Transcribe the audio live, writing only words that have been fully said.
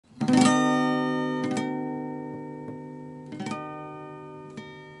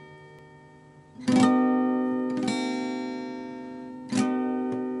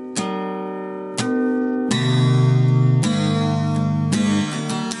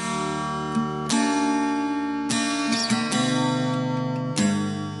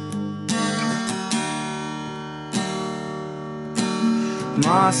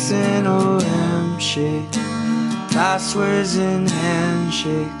Moths in a lampshade, passwords and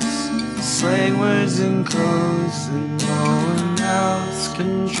handshakes, slang words and codes that no one else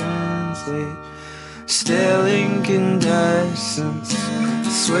can translate. Stale incandescence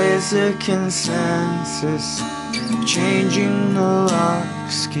sways the consensus, changing the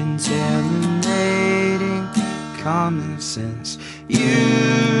locks, contaminating common sense.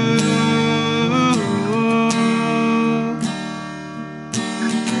 You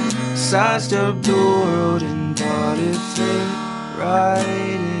sized up the world and thought it fit right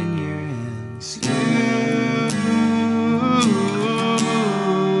in your hands.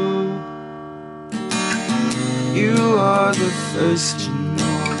 You are the first to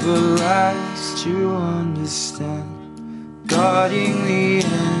know, the last to understand. Guarding the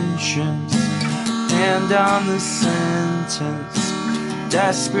entrance, hand down the sentence,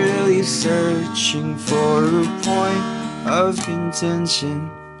 desperately searching for a point of contention.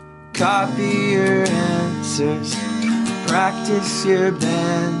 Copy your answers, practice your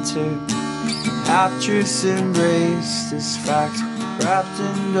banter. Half-truths embraced as fact, wrapped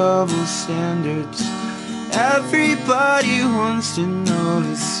in double standards. Everybody wants to know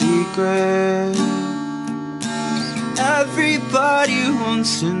the secret. Everybody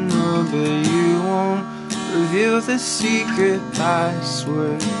wants to know, but you won't reveal the secret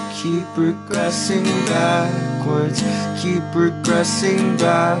password. Keep regressing backwards, keep regressing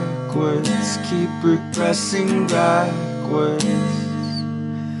backwards, keep regressing backwards.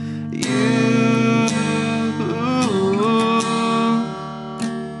 You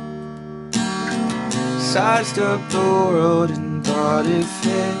sized up the world and thought it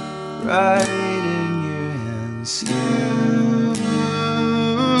fit right in your hands.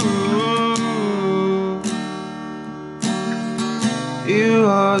 You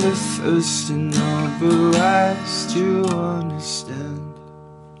are the first to know, but last to understand.